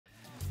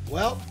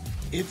Well,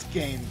 it's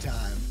game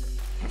time.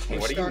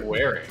 What are you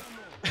wearing?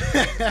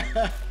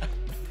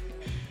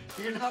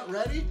 You're not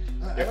ready?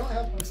 I don't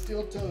have my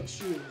steel-toed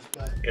shoes,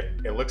 but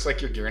It looks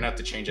like you're gearing up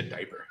to change a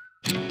diaper.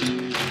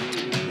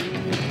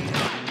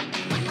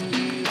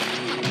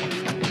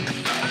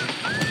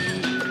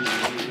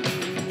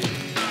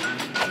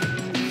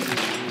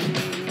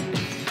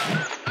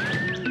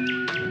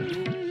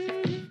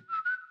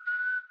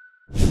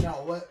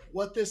 now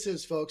what this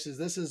is, folks, is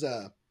this is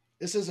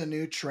a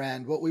new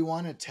trend. What we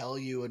want to tell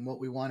you and what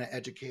we want to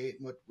educate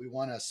and what we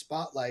want to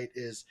spotlight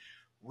is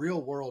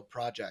real world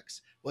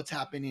projects. What's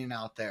happening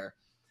out there?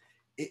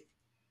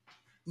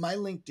 My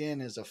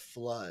LinkedIn is a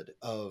flood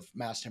of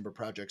mass timber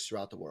projects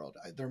throughout the world.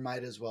 There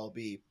might as well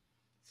be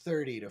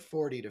 30 to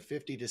 40 to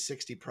 50 to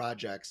 60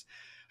 projects.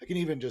 I can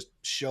even just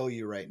show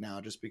you right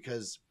now just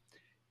because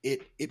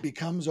it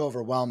becomes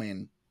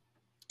overwhelming.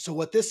 So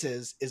what this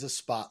is a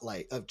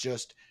spotlight of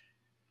just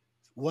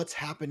what's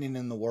happening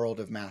in the world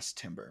of mass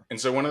timber. And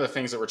so one of the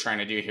things that we're trying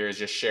to do here is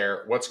just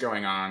share what's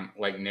going on,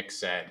 like Nick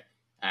said,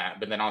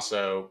 but then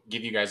also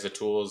give you guys the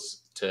tools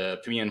to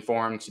be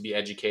informed, to be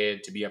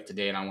educated, to be up to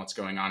date on what's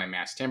going on in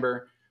mass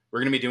timber. We're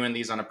going to be doing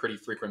these on a pretty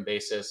frequent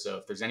basis. So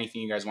if there's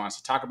anything you guys want us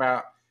to talk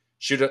about,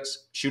 shoot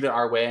it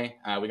our way.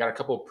 We got a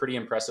couple of pretty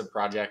impressive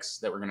projects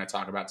that we're going to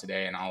talk about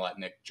today, and I'll let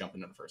Nick jump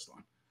into the first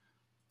one.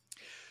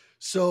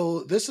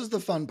 So this is the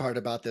fun part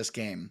about this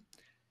game.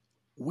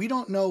 We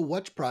don't know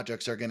which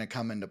projects are going to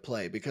come into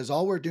play because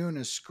all we're doing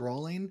is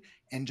scrolling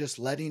and just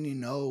letting you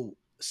know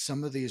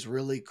some of these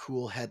really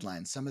cool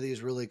headlines, some of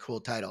these really cool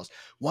titles.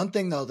 One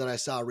thing, though, that I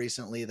saw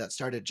recently that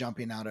started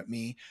jumping out at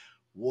me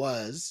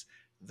was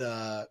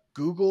the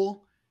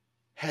Google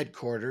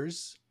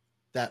headquarters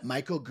that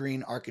Michael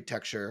Green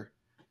Architecture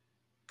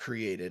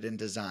created and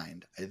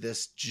designed.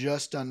 This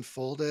just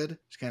unfolded.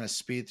 Just kind of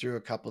speed through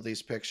a couple of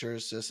these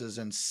pictures. This is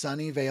in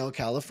Sunnyvale,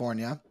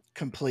 California.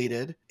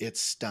 Completed.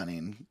 It's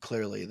stunning.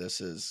 Clearly, this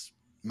is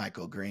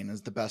Michael Green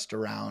is the best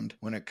around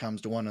when it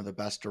comes to one of the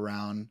best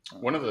around.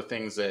 One of the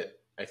things that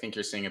I think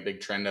you're seeing a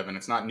big trend of, and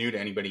it's not new to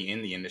anybody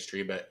in the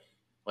industry, but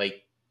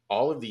like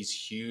all of these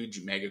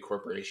huge mega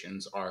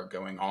corporations are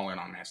going all in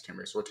on mass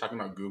timber. So we're talking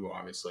about Google,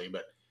 obviously,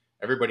 but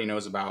everybody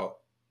knows about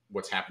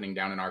what's happening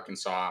down in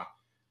Arkansas.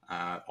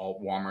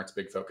 Walmart's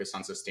big focus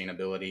on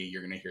sustainability.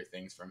 You're going to hear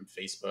things from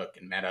Facebook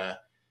and Meta,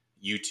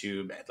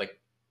 YouTube, like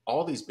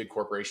all these big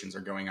corporations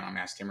are going on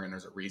mass timber, and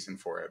there's a reason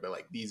for it. But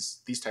like these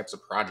types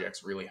of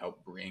projects really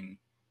help bring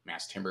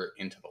mass timber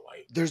into the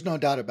light. There's no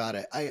doubt about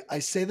it. I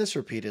say this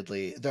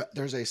repeatedly.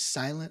 There's a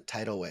silent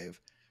tidal wave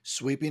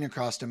sweeping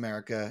across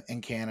America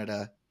and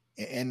Canada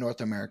and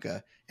North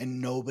America, and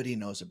nobody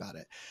knows about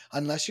it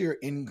unless you're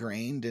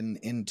ingrained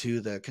into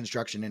the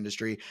construction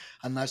industry,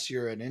 unless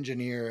you're an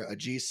engineer, a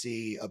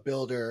GC, a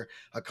builder,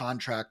 a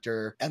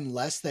contractor,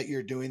 unless that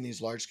you're doing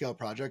these large scale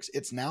projects.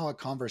 It's now a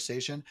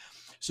conversation.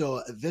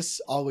 So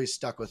this always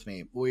stuck with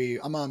me.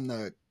 I'm on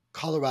the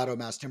Colorado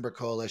Mass Timber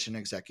Coalition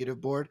Executive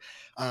Board,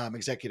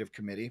 Executive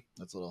Committee.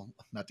 That's a little,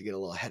 not to get a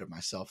little ahead of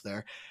myself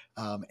there.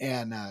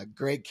 And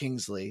Greg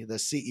Kingsley, the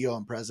CEO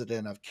and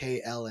president of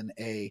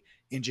KL&A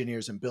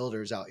Engineers and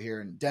Builders out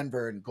here in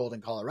Denver and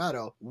Golden,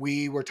 Colorado.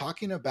 We were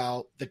talking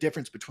about the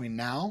difference between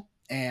now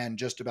and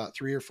just about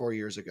 3 or 4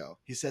 years ago.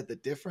 He said the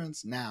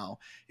difference now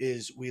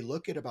is we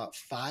look at about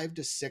 500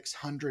 to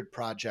 600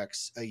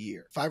 projects a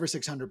year, 500 or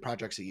 600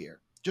 projects a year.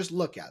 Just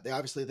look at.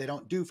 They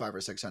don't do 500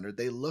 or 600.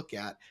 They look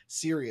at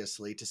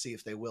seriously to see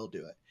if they will do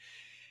it.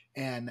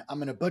 And I'm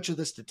going to butcher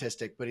the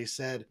statistic, but he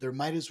said there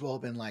might as well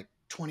have been like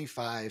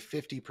 25,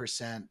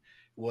 50%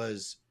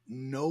 was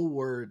no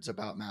words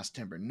about mass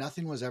timber.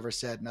 Nothing was ever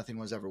said. Nothing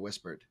was ever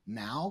whispered.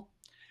 Now,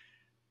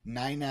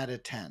 9 out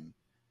of 10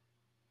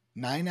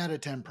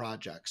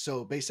 projects.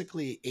 So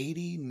basically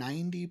 80,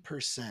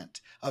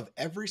 90% of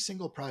every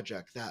single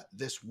project that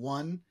this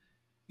one,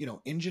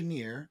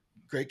 engineer,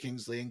 Greg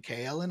Kingsley and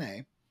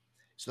KL&A.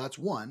 So that's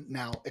one.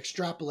 Now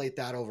extrapolate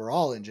that over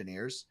all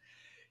engineers.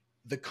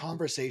 The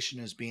conversation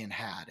is being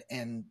had,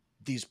 and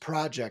these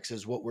projects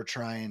is what we're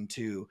trying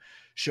to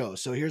show.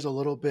 So here's a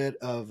little bit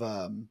of,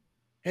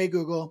 hey,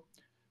 Google,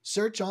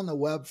 search on the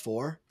web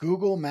for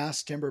Google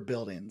mass timber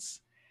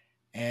buildings.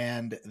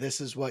 And this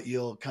is what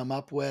you'll come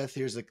up with.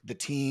 Here's the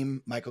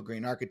team: Michael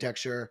Green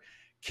Architecture,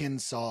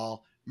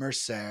 Kinsall,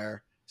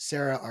 Mercer,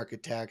 Sarah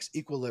Architects,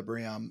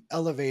 Equilibrium,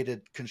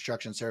 Elevated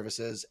Construction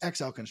Services,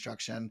 XL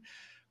Construction,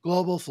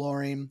 Global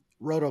Flooring,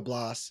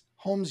 Rotoblas,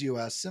 Homes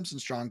US, Simpson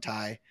Strong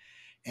Tie,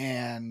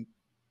 and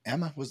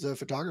Emma was the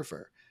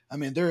photographer. I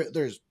mean,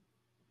 there's,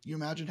 you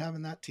imagine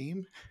having that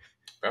team?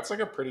 That's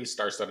like a pretty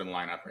star-studded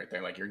lineup right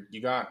there. Like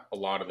you got a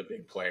lot of the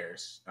big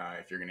players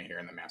if you're going to hear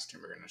in the mass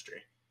timber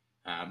industry.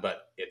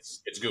 But it's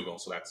Google,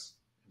 so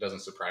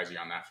doesn't surprise you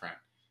on that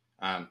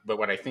front. But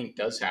what I think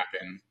does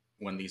happen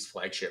when these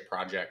flagship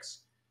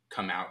projects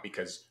come out,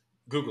 because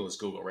Google is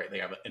Google, right? They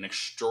have an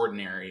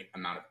extraordinary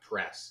amount of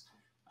press.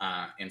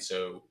 And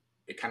so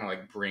it kind of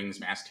like brings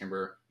mass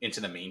timber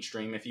into the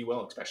mainstream, if you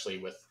will, especially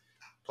with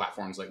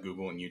platforms like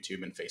Google and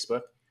YouTube and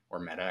Facebook, or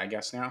Meta, I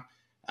guess now.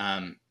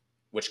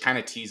 which kind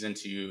of tees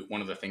into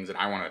one of the things that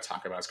I want to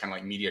talk about. Is kind of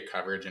like media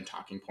coverage and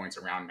talking points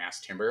around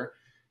mass timber,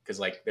 because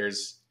like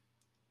there's,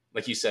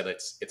 like you said,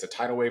 it's a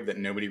tidal wave that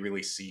nobody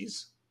really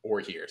sees or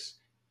hears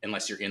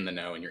unless you're in the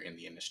know and you're in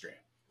the industry.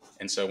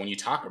 And so when you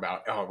talk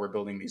about, oh, we're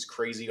building these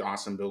crazy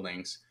awesome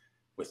buildings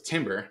with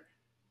timber,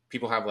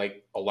 people have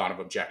like a lot of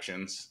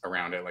objections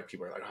around it. Like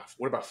people are like, oh,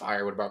 what about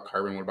fire? What about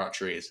carbon? What about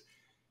trees?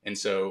 And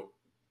so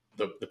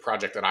the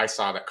project that I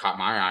saw that caught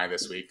my eye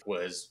this week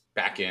was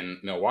back in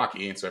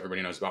Milwaukee. And so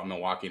everybody knows about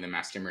Milwaukee and the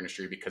mass timber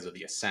industry because of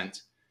the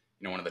Ascent,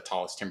 one of the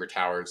tallest timber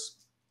towers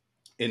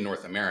in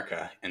North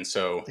America. And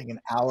so, I think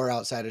an hour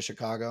outside of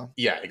Chicago.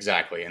 yeah,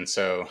 exactly. And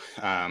so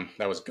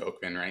that was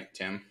Gochman, right,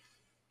 Tim?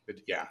 But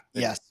yeah.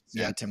 Yes.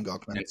 Yeah. Tim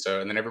Gochman. And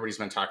so, and then everybody's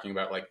been talking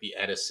about like the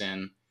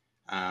Edison,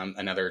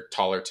 another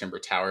taller timber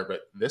tower.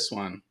 But this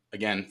one,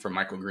 again, from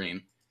Michael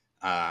Green,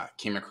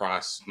 came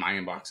across my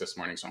inbox this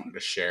morning. So I wanted to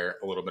share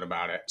a little bit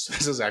about it. So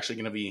this is actually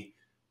going to be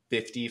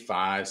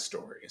 55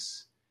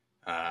 stories.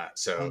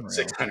 So Unreal.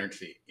 600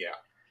 feet. Yeah.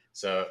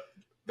 So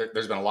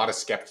there's been a lot of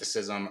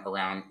skepticism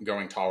around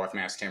going tall with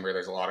mass timber.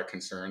 There's a lot of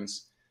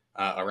concerns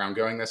around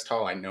going this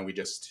tall. I know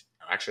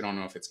actually don't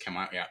know if it's come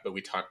out yet, but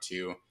we talked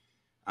to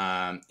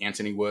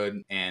Anthony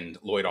Wood and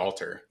Lloyd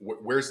Alter.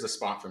 Where's the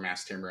spot for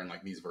mass timber in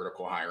like these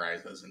vertical high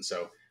rises? And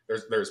so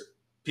there's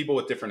people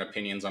with different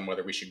opinions on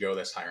whether we should go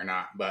this high or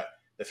not. But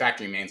the fact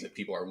remains that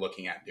people are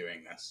looking at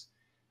doing this.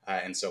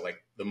 And so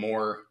like the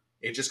more,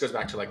 it just goes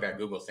back to like that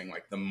Google thing,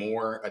 like the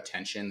more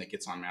attention that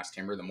gets on mass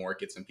timber, the more it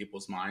gets in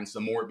people's minds,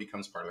 the more it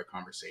becomes part of the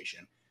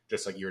conversation,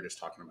 just like you were just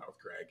talking about with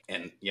Greg.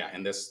 And yeah,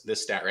 and this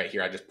stat right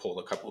here, I just pulled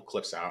a couple of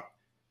clips out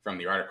from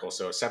the article.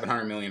 So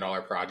 $700 million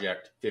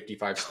project,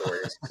 55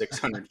 stories,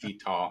 600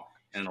 feet tall,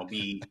 and it'll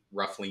be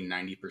roughly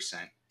 90%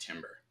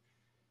 timber.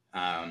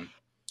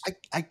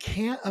 I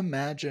can't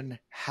imagine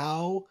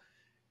how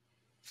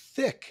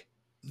thick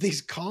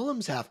these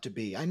columns have to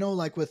be. I know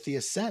like with the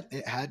Ascent,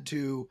 it had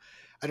to,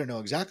 I don't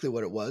know exactly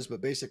what it was, but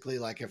basically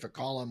like if a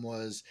column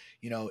was,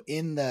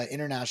 in the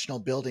International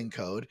Building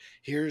Code,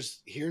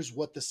 here's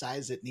what the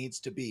size it needs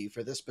to be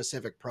for this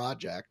specific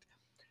project.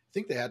 I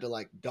think they had to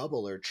like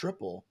double or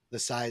triple the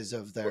size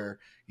of their,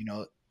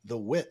 the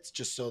width,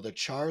 just so the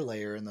char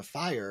layer and the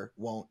fire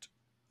won't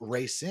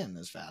race in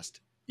as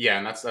fast. Yeah,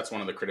 and that's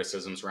one of the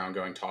criticisms around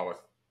going tall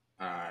with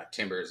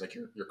timbers, like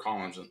your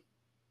columns and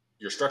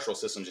your structural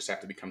systems just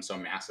have to become so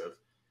massive.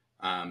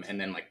 And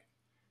then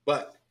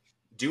but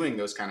doing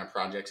those kind of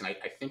projects, and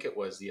I think it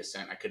was the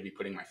Ascent, I could be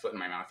putting my foot in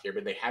my mouth here,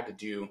 but they had to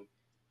do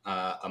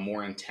a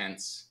more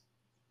intense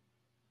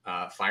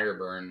fire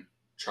burn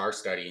char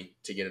study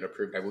to get it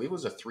approved. I believe it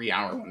was a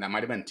 3-hour one. That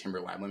might've been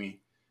Timberlab. Let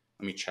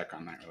me check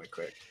on that really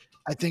quick.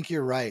 I think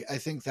you're right. I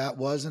think that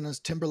was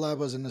Timberlab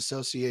was an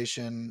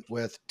association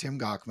with Tim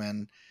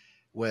Gochman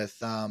with,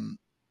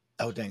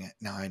 oh dang it.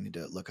 Now I need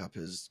to look up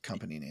his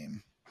company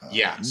name.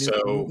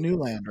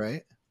 Newland,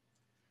 right?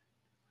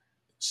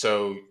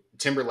 So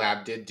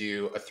Timberlab did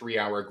do a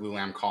 3-hour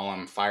glulam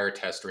column fire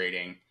test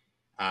rating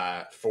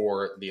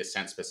for the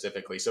Ascent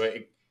specifically. So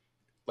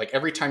like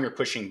every time you're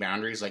pushing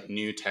boundaries, like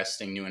new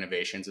testing, new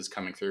innovations is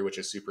coming through, which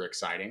is super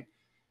exciting.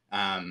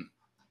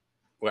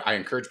 Well, I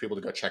encourage people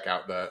to go check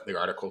out the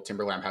article.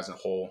 Timberlab has a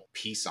whole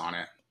piece on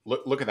it.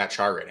 Look at that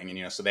char rating,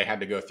 and so they had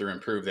to go through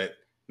and prove that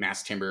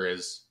mass timber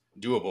is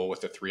doable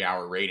with a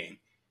 3-hour rating,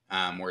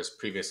 whereas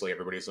previously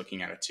everybody's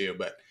looking at it too.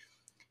 But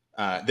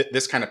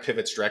this kind of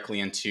pivots directly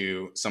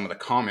into some of the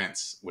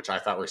comments, which I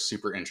thought were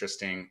super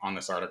interesting on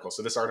this article.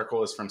 So this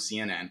article is from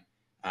CNN.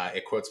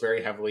 It quotes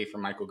very heavily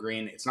from Michael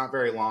Green. It's not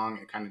very long.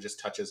 It kind of just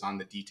touches on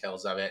the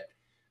details of it.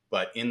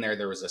 But in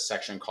there was a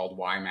section called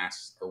Why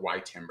Mass or Why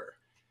Timber.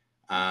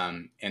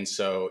 And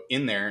so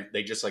in there,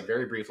 they just like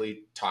very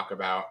briefly talk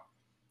about,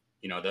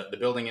 the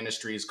building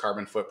industry's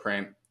carbon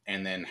footprint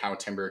and then how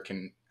timber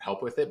can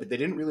help with it. But they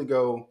didn't really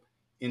go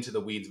into the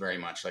weeds very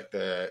much. Like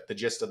the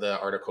gist of the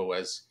article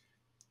was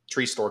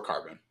trees store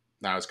carbon.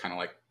 That was kind of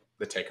like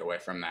the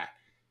takeaway from that.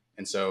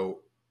 And so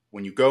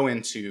when you go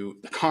into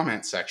the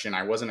comment section,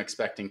 I wasn't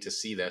expecting to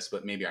see this,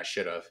 but maybe I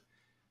should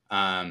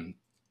have.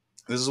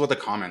 This is what the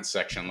comments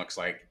section looks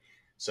like.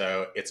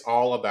 So it's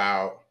all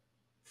about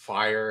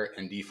fire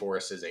and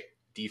deforestation.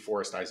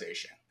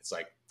 It's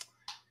like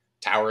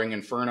towering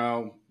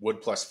inferno,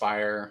 wood plus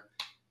fire,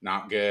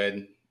 not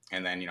good.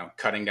 And then,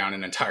 cutting down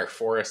an entire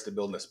forest to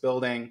build this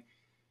building,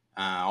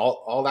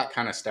 all that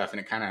kind of stuff. And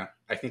it kind of,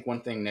 I think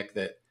one thing, Nick,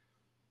 that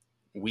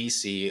we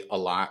see a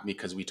lot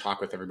because we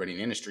talk with everybody in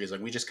the industry is like,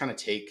 we just kind of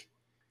take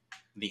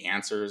the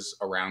answers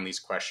around these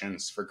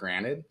questions for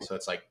granted. So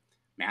it's like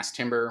mass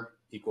timber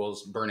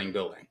equals burning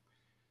building.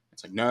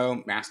 It's like,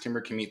 no, mass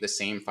timber can meet the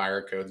same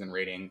fire codes and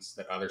ratings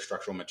that other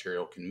structural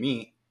material can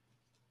meet,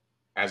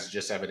 as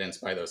just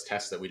evidenced by those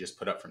tests that we just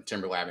put up from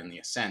Timberlab and the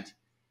Ascent.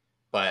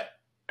 But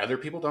other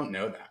people don't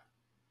know that,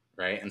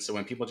 right? And so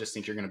when people just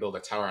think you're going to build a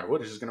tower out of wood,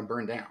 it's just going to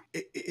burn down.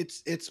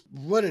 It's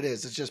what it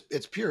is.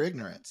 It's pure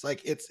ignorance.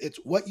 Like it's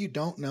what you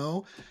don't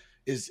know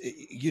is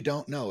you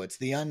don't know. It's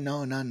the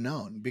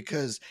unknown,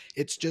 because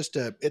it's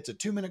a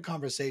 2-minute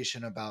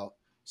conversation about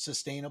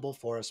sustainable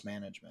forest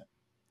management.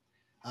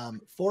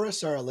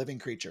 Forests are a living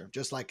creature,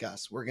 just like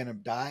us. We're going to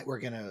die, we're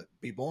going to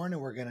be born,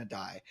 and we're going to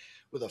die.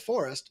 With a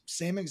forest,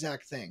 same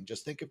exact thing.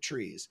 Just think of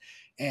trees.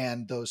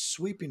 And those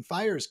sweeping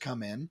fires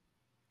come in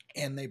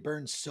and they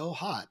burn so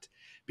hot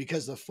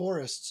because the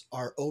forests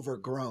are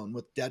overgrown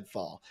with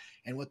deadfall.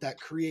 And what that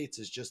creates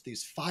is just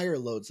these fire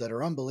loads that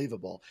are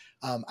unbelievable.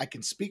 I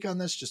can speak on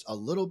this just a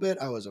little bit.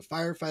 I was a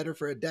firefighter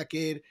for a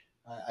decade.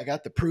 I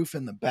got the proof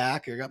in the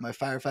back. I got my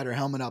firefighter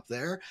helmet up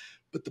there.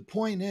 But the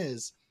point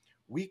is,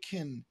 we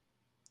can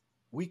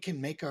we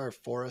can make our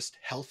forest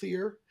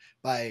healthier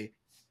by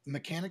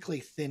mechanically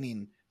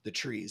thinning the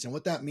trees. And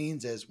what that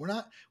means is we're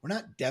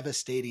not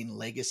devastating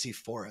legacy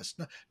forest.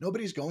 No,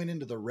 nobody's going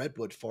into the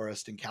redwood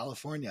forest in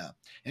California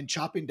and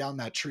chopping down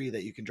that tree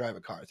that you can drive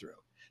a car through.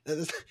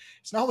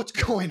 It's not what's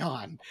going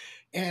on.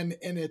 And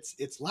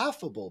it's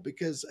laughable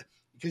because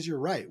you're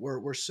right.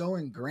 We're so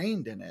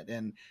ingrained in it.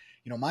 And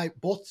my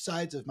both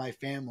sides of my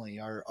family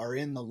are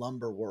in the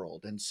lumber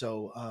world. And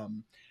so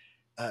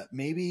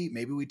maybe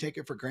we take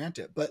it for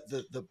granted, but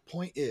the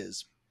point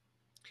is,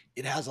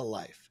 it has a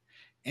life,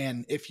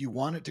 and if you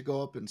want it to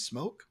go up in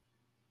smoke,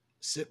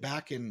 sit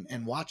back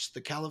and watch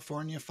the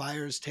California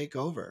fires take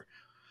over.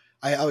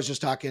 I was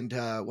just talking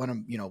to one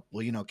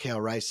of Kale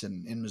Rice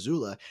in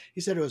Missoula.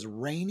 He said it was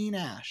raining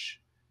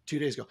ash 2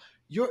 days ago.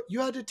 You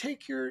had to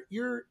take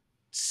your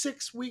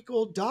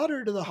 6-week-old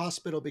daughter to the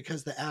hospital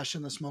because the ash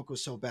and the smoke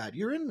was so bad.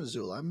 You're in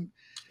Missoula.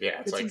 Yeah,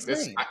 it's It's like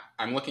this. insane.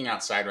 I'm looking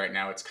outside right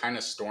now. It's kind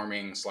of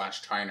storming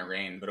slash trying to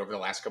rain, but over the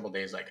last couple of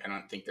days, like I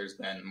don't think there's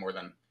been more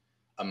than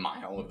a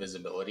mile of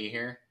visibility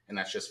here, and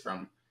that's just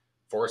from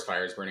forest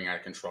fires burning out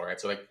of control, right?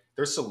 So like,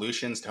 there's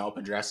solutions to help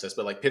address this,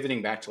 but like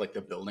pivoting back to like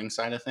the building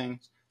side of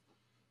things,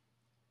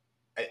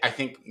 I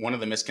think one of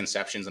the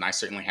misconceptions, and I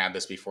certainly had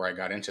this before I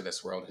got into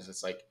this world, is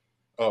it's like,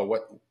 oh,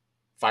 what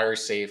fire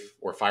safe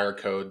or fire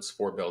codes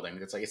for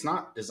buildings? It's like it's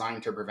not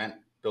designed to prevent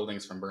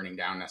buildings from burning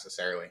down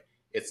necessarily.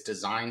 It's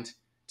designed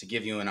to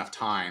give you enough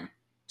time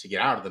to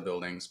get out of the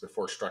buildings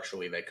before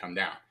structurally they come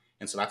down.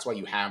 And so that's why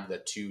you have the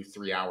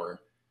 2-3 hour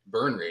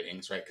burn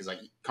ratings, right? Because like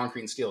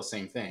concrete and steel,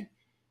 same thing.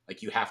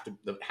 Like it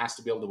has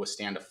to be able to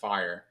withstand a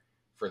fire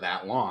for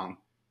that long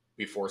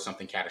before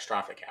something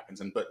catastrophic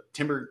happens. And but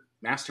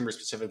mass timber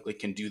specifically,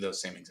 can do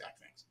those same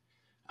exact things.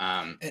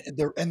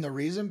 And the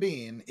reason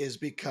being is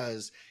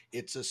because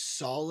it's a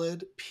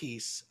solid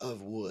piece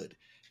of wood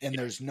and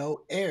Yeah, there's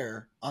no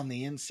air on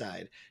the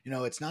inside.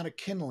 It's not a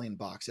kindling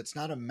box, it's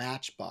not a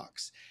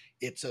matchbox.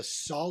 It's a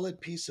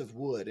solid piece of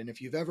wood. And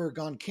if you've ever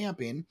gone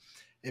camping,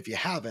 if you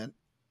haven't,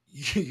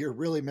 you're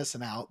really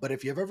missing out. But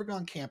if you've ever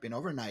gone camping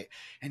overnight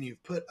and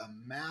you've put a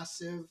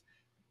massive,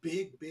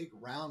 big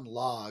round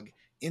log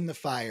in the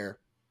fire,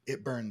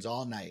 it burns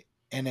all night.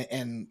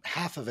 And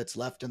half of it's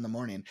left in the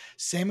morning.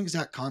 Same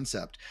exact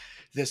concept.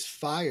 This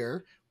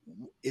fire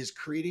is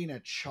creating a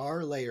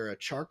charcoal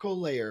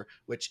layer,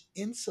 which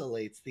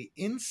insulates the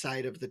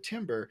inside of the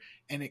timber,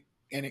 and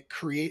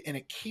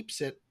it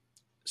keeps it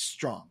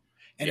strong,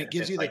 and yeah. it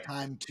gives It's you the like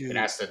time it to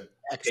has to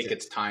take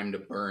its exit. time to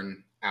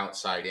burn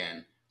outside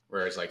in,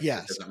 whereas like it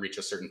Yes, doesn't reach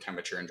a certain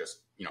temperature and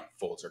just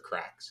folds or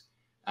cracks.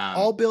 Um,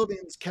 all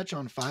buildings catch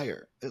on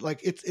fire.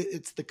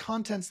 It's the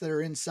contents that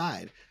are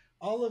inside.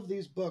 All of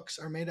these books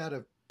are made out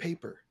of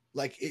paper.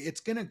 Like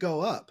it's going to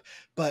go up,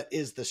 but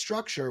is the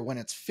structure when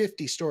it's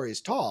 50 stories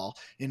tall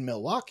in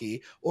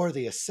Milwaukee, or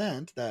the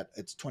ascent that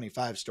it's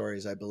 25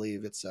 stories, I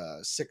believe it's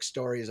 6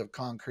 stories of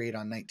concrete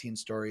on 19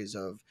 stories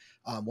of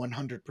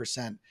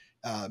 100%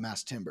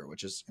 mass timber,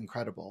 which is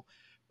incredible.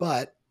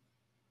 But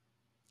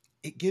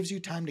it gives you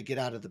time to get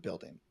out of the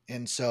building.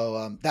 And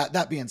so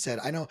that being said,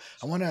 I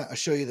want to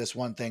show you this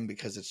one thing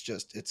because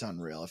it's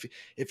unreal.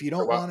 If you so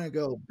don't want to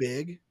go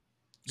big,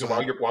 So go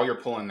while ahead.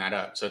 you're pulling that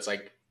up, so it's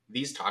like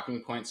these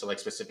talking points, so like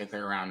specifically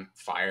around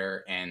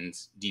fire and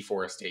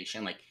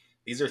deforestation, like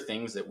these are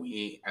things that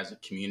we as a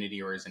community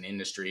or as an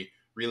industry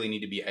really need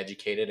to be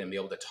educated and be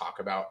able to talk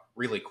about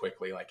really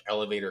quickly, like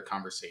elevator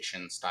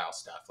conversation style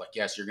stuff. Like,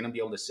 yes, you're going to be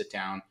able to sit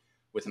down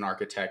with an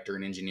architect or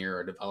an engineer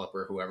or a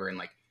developer, whoever, and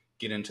like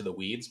get into the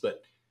weeds.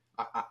 But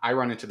I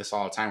run into this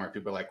all the time where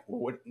people are like,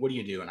 well, what do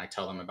you do? And I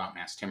tell them about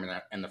mass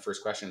timber, and the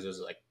first question is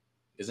like,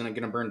 isn't it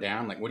going to burn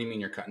down? Like, what do you mean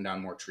you're cutting down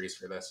more trees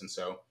for this? And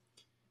so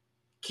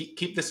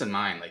keep this in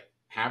mind. Like,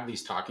 have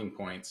these talking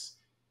points,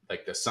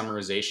 like the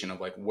summarization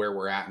of like where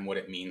we're at and what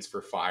it means for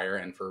fire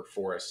and for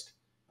forest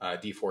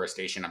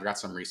deforestation. I've got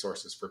some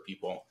resources for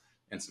people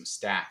and some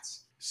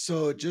stats.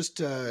 So just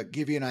to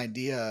give you an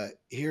idea,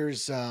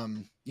 here's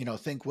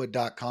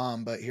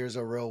thinkwood.com, but here's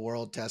a real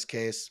world test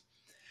case.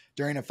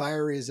 During a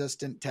fire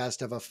resistant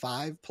test of a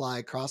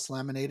 5-ply cross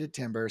laminated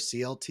timber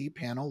CLT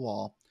panel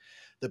wall,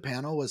 the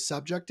panel was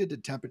subjected to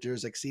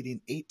temperatures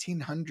exceeding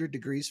 1800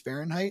 degrees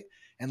Fahrenheit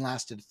and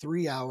lasted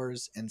 3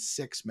 hours and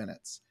 6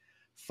 minutes,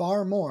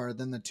 far more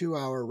than the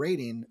 2-hour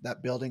rating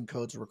that building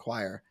codes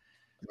require.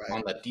 Right.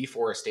 On the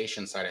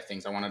deforestation side of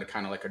things, I wanted to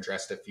kind of like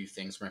address a few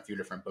things from a few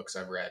different books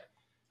I've read.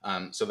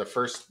 So the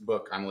first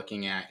book I'm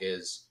looking at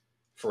is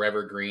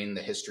Forever Green: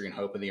 The History and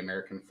Hope of the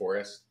American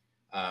Forest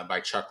by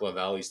Chuck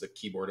Lovell. He's the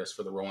keyboardist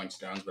for the Rolling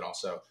Stones, but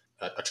also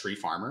a tree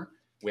farmer.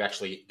 We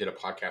actually did a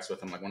podcast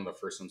with him, like one of the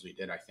first ones we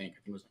did, I think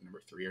it was like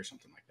number 3 or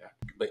something like that.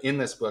 But in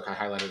this book, I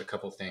highlighted a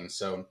couple things.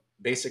 So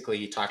basically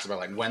he talks about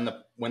like when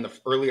the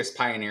earliest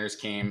pioneers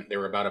came, there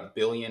were about 1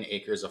 billion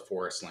acres of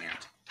forest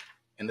land.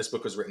 And this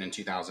book was written in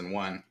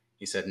 2001.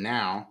 He said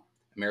now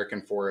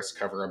American forests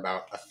cover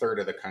about a third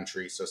of the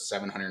country, so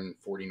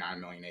 749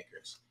 million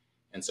acres.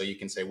 And so you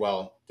can say,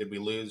 well, did we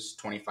lose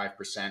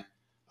 25%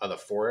 of the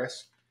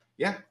forest?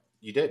 Yeah,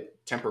 you did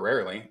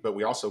temporarily, but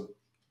we also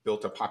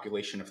built a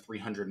population of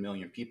 300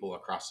 million people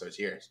across those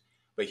years.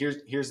 But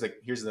here's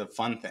the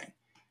fun thing.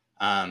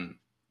 Um,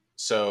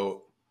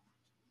 so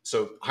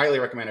highly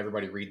recommend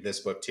everybody read this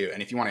book too.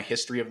 And if you want a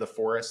history of the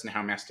forest and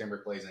how mass timber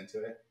plays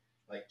into it,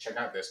 like check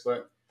out this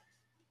book,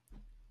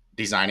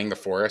 Designing the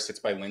Forest. It's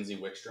by Lindsay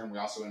Wickstrom. We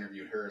also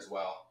interviewed her as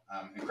well.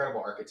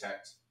 Incredible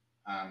architect.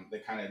 They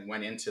kind of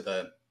went into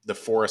the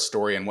forest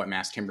story and what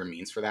mass timber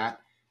means for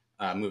that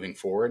moving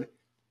forward.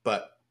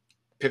 But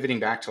pivoting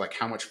back to like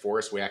how much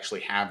forest we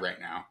actually have right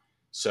now.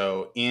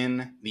 So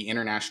in the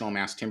International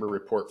Mass Timber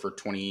Report for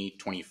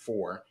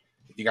 2024,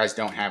 if you guys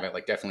don't have it,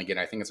 like definitely get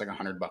it. I think it's like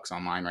 $100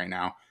 online right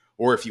now.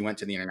 Or if you went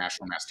to the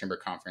International Mass Timber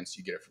Conference,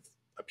 you get it for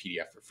a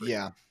PDF for free.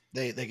 Yeah.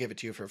 They give it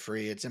to you for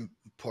free. It's in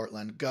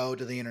Portland. Go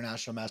to the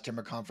International Mass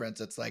Timber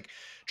Conference. It's like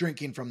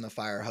drinking from the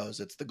fire hose.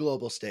 It's the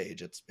global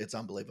stage. It's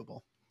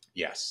unbelievable.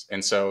 Yes.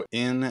 And so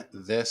in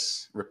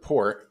this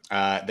report,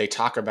 they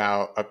talk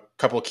about a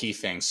couple of key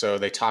things. So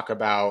they talk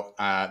about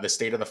the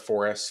state of the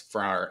forest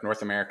for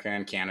North America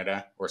and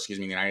Canada, or excuse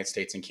me, the United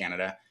States and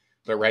Canada.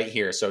 But right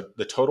here, so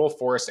the total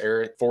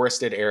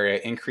forested area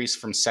increased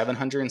from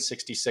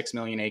 766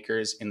 million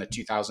acres in the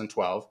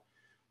 2012,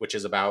 which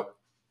is about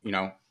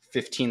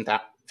 15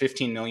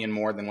 million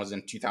more than was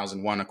in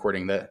 2001,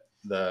 according to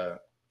the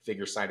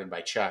figure cited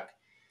by Chuck.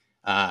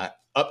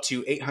 Up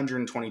to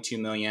 822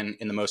 million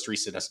in the most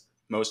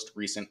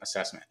recent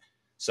assessment.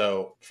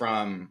 So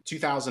from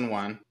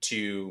 2001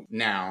 to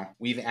now,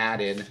 we've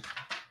added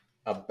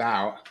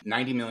about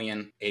 90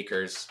 million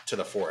acres to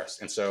the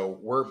forest. And so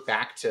we're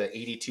back to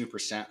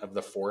 82% of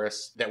the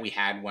forest that we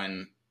had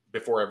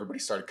before everybody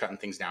started cutting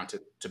things down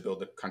to build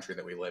the country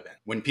that we live in.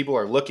 When people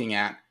are looking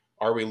at,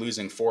 are we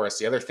losing forests?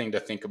 The other thing to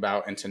think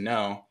about and to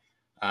know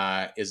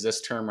is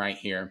this term right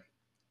here,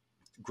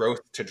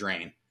 growth to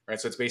drain. Right?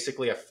 So it's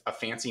basically a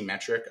fancy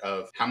metric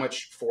of how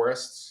much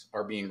forests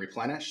are being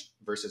replenished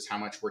versus how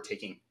much we're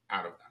taking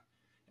out of them.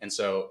 And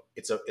so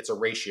it's a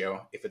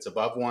ratio. If it's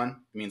above 1,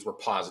 it means we're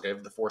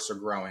positive. The forests are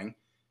growing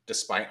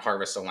despite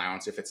harvest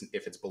allowance. If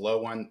it's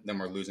below 1, then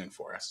we're losing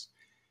forests.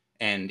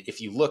 And if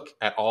you look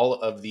at all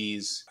of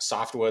these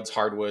softwoods,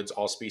 hardwoods,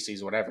 all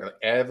species, whatever,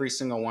 every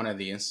single one of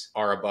these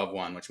are above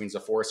 1, which means the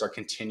forests are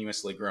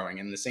continuously growing.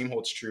 And the same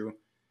holds true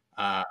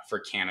for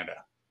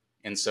Canada.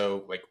 And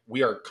so like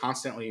we are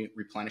constantly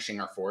replenishing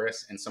our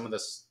forests. And some of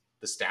the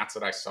stats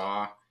that I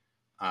saw,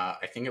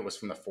 I think it was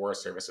from the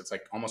Forest Service, it's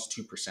like almost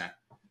 2%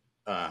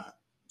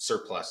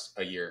 surplus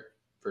a year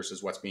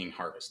versus what's being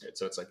harvested.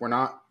 So it's like we're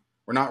not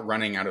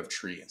running out of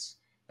trees.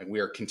 Like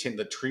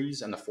the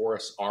trees and the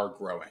forests are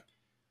growing.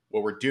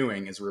 What we're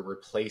doing is we're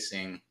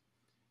replacing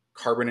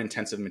carbon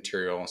intensive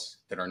materials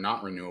that are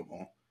not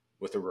renewable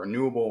with a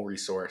renewable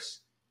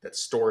resource that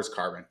stores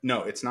carbon.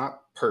 No, it's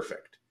not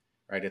perfect,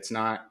 right? It's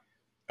not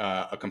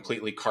a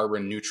completely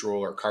carbon neutral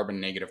or carbon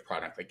negative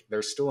product. Like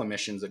there's still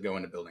emissions that go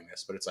into building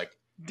this, but it's like,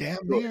 damn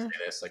near.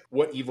 Like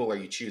what evil are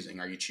you choosing?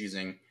 Are you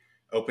choosing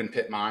open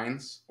pit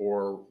mines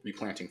or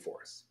replanting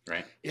forests,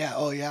 right? Yeah.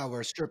 Oh yeah.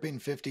 We're stripping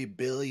 50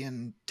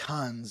 billion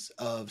tons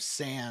of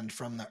sand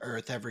from the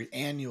earth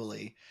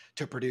annually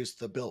to produce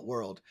the built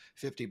world.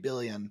 50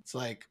 billion. It's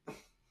like,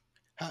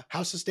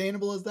 how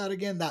sustainable is that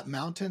again? That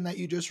mountain that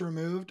you just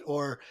removed?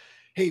 Or,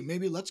 hey,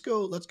 maybe let's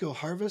go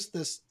harvest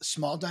this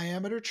small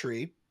diameter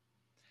tree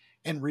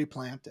and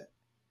replant it.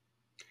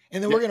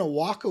 And then we're going to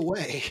walk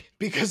away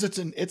because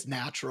it's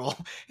natural.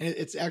 And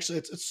it's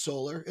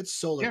solar. It's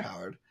solar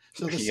powered.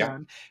 So the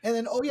sun. And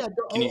then,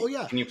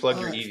 can you plug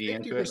your EV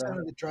into it? 50%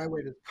 of the dry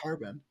weight is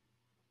carbon,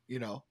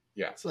 Yeah.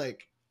 It's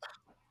like,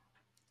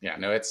 yeah,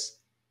 no,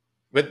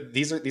 but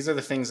these are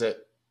the things that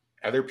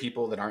other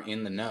people that aren't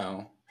in the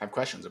know have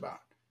questions about.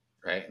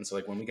 Right. And so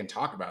like when we can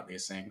talk about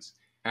these things,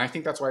 and I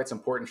think that's why it's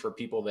important for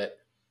people that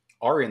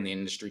are in the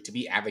industry to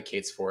be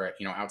advocates for it,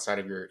 outside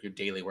of your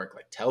daily work,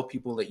 like tell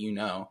people that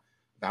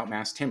about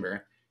mass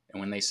timber. And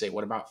when they say,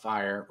 what about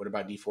fire? What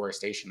about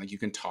deforestation? Like you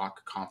can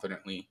talk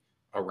confidently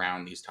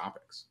around these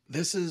topics.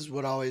 This is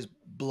what always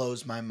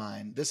blows my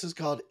mind. This is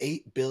called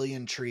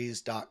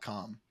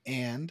 8billiontrees.com.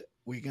 And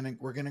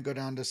we're gonna go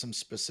down to some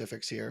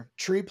specifics here.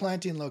 Tree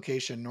planting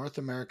location, North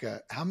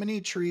America. How many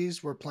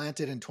trees were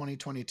planted in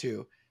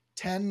 2022?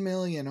 10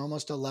 million,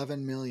 almost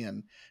 11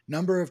 million.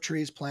 Number of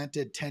trees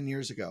planted 10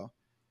 years ago,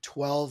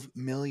 12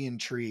 million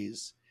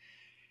trees.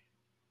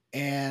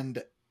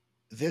 And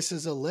this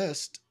is a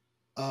list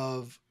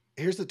of,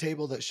 here's the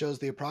table that shows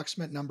the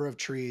approximate number of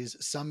trees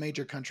some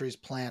major countries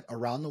plant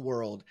around the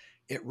world.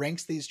 It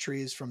ranks these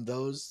trees from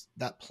those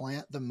that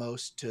plant the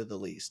most to the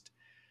least.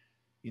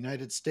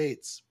 United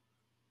States,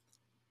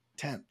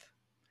 10th.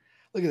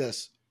 Look at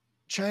this.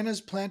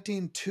 China's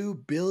planting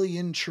 2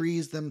 billion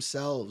trees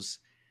themselves.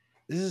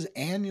 This is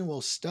annual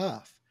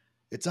stuff.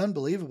 It's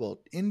unbelievable.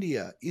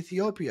 India,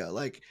 Ethiopia,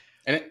 like,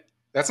 And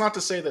that's not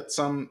to say that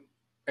some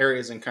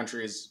areas and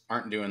countries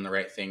aren't doing the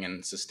right thing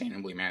and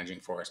sustainably managing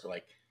forests, but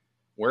like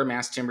where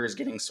mass timber is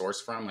getting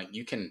sourced from, like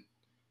you can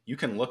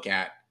look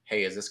at,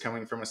 hey, is this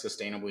coming from a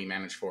sustainably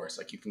managed forest?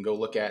 Like you can go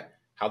look at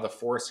how the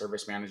Forest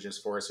Service manages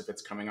forests if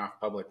it's coming off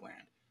public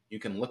land. You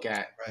can look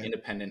at right.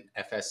 independent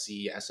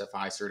FSC,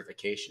 SFI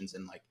certifications,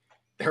 and like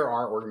there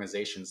are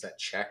organizations that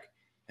check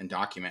and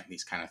document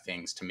these kind of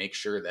things to make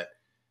sure that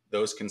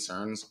those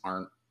concerns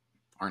aren't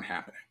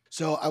happening.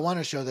 So I want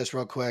to show this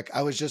real quick.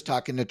 I was just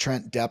talking to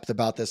Trent Depth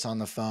about this on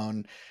the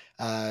phone.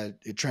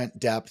 Trent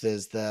Depth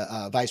is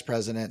the vice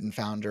president and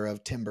founder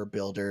of Timber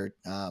Builder.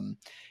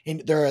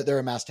 They're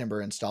a mass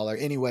timber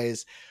installer.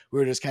 Anyways, we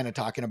were just kind of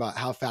talking about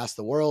how fast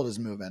the world is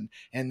moving,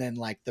 and then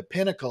like the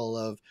pinnacle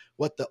of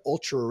what the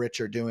ultra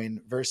rich are doing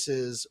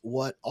versus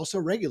what also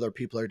regular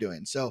people are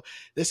doing. So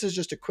this is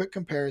just a quick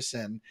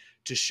comparison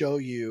to show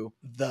you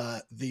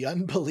the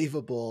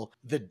unbelievable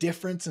the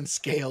difference in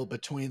scale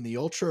between the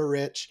ultra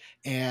rich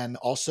and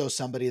also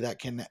somebody that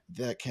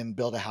can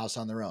build a house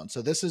on their own.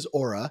 So this is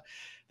Aura.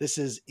 This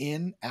is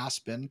in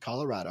Aspen,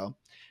 Colorado.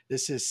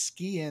 This is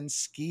ski in,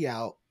 ski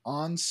out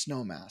on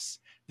Snowmass.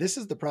 This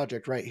is the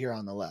project right here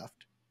on the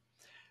left.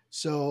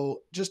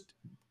 So just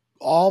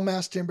all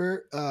mass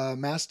timber,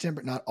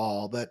 not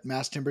all, but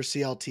mass timber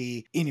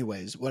CLT.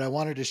 Anyways, what I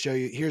wanted to show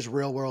you, here's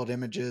real world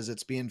images.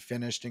 It's being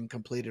finished and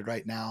completed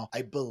right now.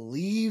 I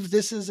believe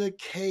this is a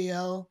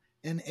KL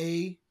and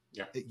A.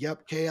 Yeah.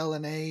 Yep, KL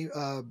and A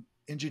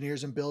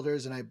engineers and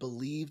builders. And I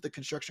believe the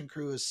construction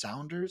crew is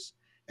Sounders,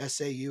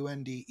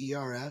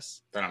 Saunders.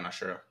 That I'm not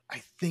sure of.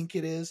 I think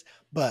it is,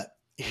 but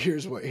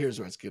here's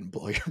what's going to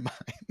blow your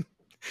mind.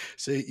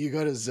 So you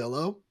go to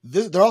Zillow.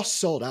 They're all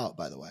sold out,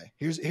 by the way.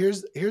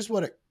 Here's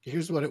what it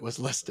was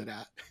listed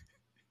at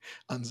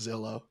on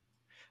Zillow.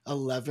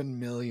 11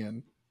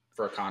 million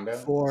For a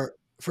condo?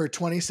 for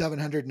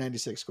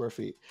 2,796 square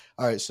feet.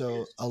 All right,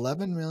 so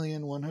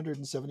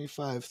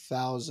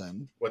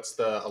 11,175,000. What's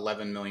the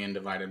 11 million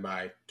divided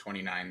by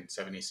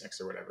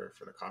 2976 or whatever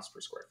for the cost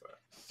per square foot?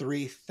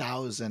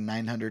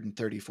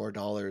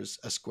 $3,934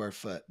 a square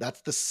foot.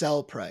 That's the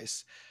sell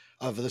price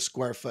of the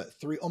square foot.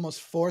 Almost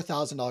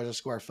 $4,000 a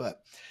square foot.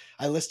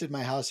 I listed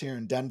my house here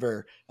in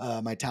Denver,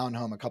 my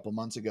townhome, a couple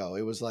months ago.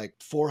 It was like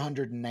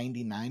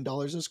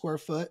 $499 a square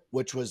foot,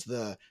 which was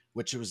the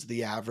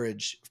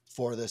average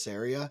for this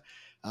area.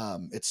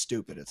 It's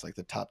stupid. It's like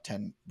the top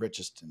 10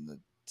 richest and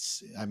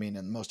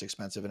most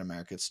expensive in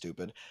America. It's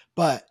stupid.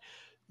 But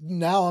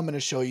now I'm going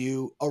to show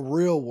you a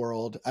real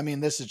world. I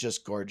mean, this is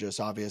just gorgeous,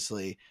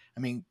 obviously.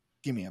 I mean,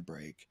 give me a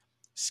break.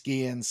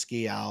 Ski in,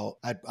 ski out.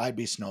 I'd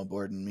be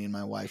snowboarding. Me and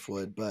my wife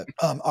would. But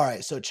all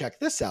right, so check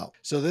this out.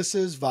 So this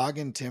is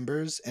Vaughan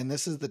Timbers, and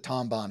this is the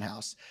Tom Bond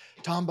house.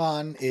 Tom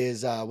Bond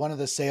is one of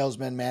the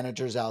salesmen,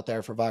 managers out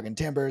there for Vaughan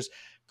Timbers.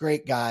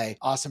 Great guy,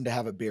 awesome to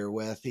have a beer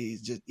with.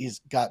 He's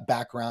got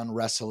background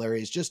wrestler.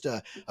 He's just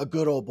a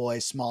good old boy,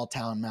 small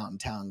town, mountain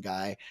town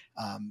guy.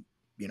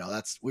 We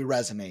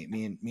resonate.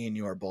 Me and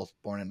you are both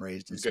born and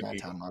raised in small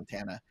town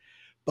Montana.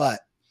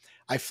 But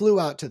I flew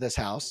out to this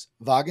house.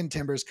 Vaughan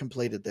Timbers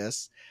completed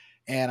this,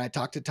 and I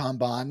talked to Tom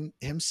Bond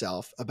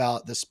himself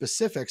about the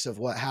specifics of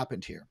what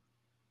happened here.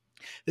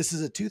 This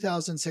is a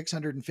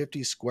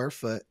 2,650 square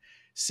foot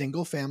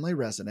single family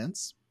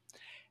residence,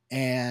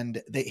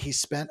 and he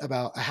spent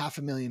about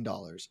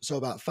 $500,000, so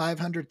about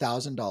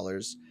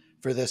 $500,000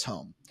 for this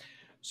home.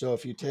 So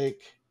if you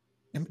take,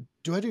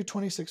 do I do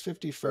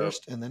 2,650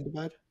 first and then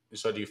divide?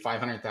 So do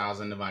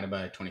 500,000 divided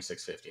by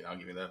 2,650. That'll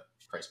give you the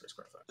price per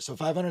square foot. So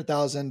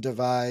 500,000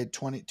 divide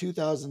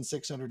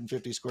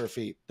 2,650 square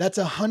feet. That's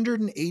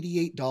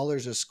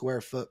 $188 a square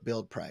foot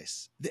build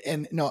price.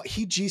 And no,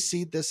 he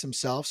GC'd this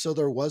himself, so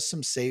there was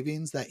some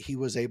savings that he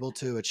was able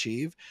to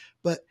achieve.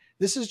 But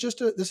this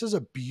is a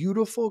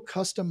beautiful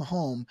custom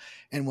home.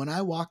 And when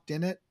I walked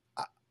in it,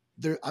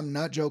 I'm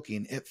not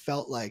joking. It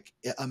felt like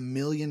 $1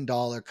 million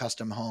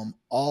custom home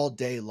all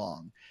day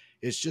long.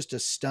 It's just a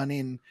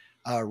stunning,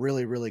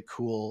 really, really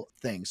cool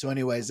thing. So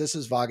anyways, this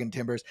is Vaughan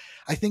Timbers.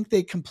 I think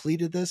they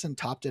completed this and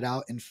topped it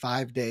out in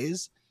 5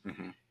 days.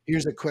 Mm-hmm.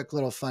 Here's a quick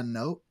little fun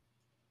note.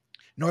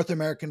 North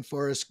American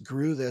Forest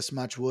grew this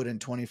much wood in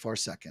 24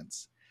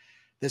 seconds.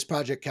 This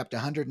project kept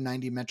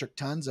 190 metric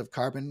tons of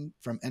carbon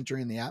from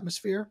entering the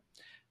atmosphere.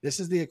 This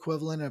is the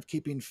equivalent of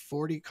keeping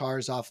 40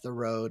 cars off the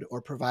road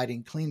or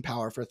providing clean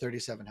power for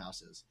 37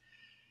 houses.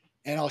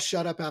 And I'll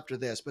shut up after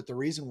this, but the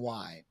reason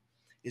why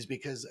is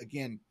because,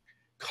 again,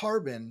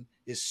 carbon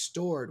is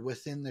stored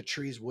within the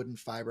tree's wooden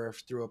fiber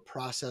through a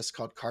process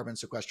called carbon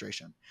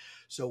sequestration.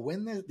 So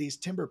when these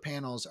timber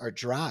panels are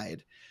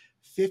dried,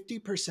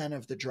 50%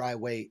 of the dry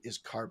weight is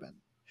carbon.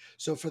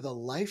 So for the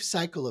life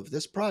cycle of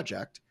this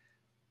project,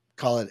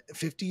 call it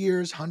 50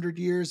 years, 100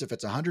 years, if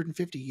it's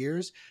 150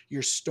 years,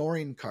 you're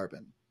storing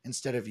carbon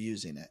instead of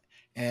using it.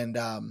 And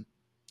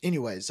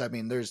anyways, I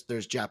mean,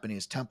 there's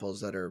Japanese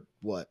temples that are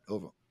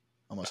over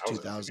almost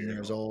 2,000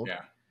 years old.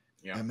 Yeah.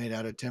 Yeah. and made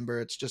out of timber.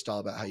 It's just all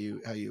about how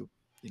you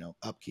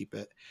upkeep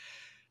it.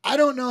 I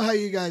don't know how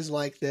you guys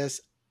like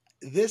this.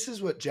 This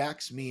is what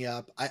jacks me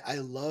up. I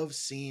love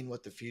seeing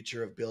what the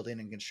future of building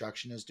and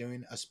construction is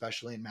doing,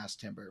 especially in mass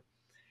timber.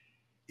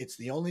 It's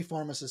the only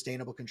form of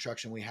sustainable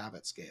construction we have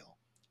at scale,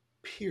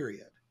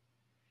 period.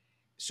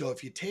 So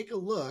if you take a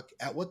look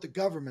at what the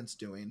government's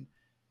doing,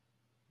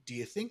 do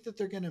you think that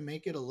they're going to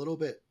make it a little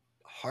bit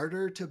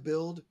harder to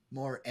build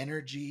more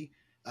energy?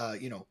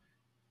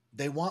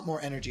 They want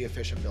more energy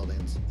efficient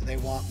buildings. They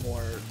want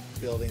more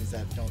buildings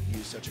that don't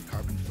use such a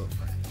carbon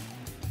footprint.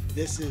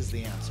 This is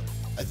the answer.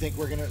 I think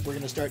we're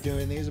gonna start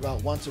doing these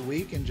about once a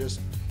week and just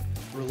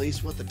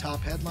release what the top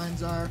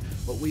headlines are,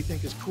 what we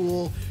think is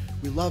cool.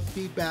 We love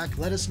feedback.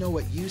 Let us know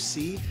what you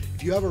see.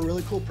 If you have a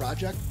really cool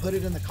project, put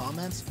it in the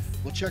comments.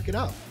 We'll check it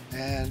out.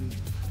 And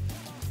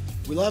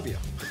we love you.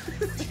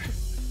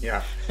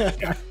 Yeah.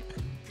 Yeah.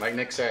 Like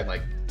Nick said,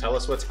 like, tell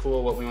us what's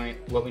cool, what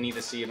we need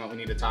to see, and what we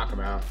need to talk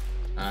about.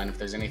 And if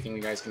there's anything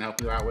you guys can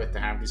help you out with to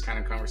have these kind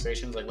of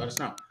conversations, like, let us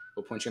know.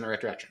 We'll point you in the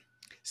right direction.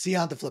 See you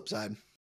on the flip side.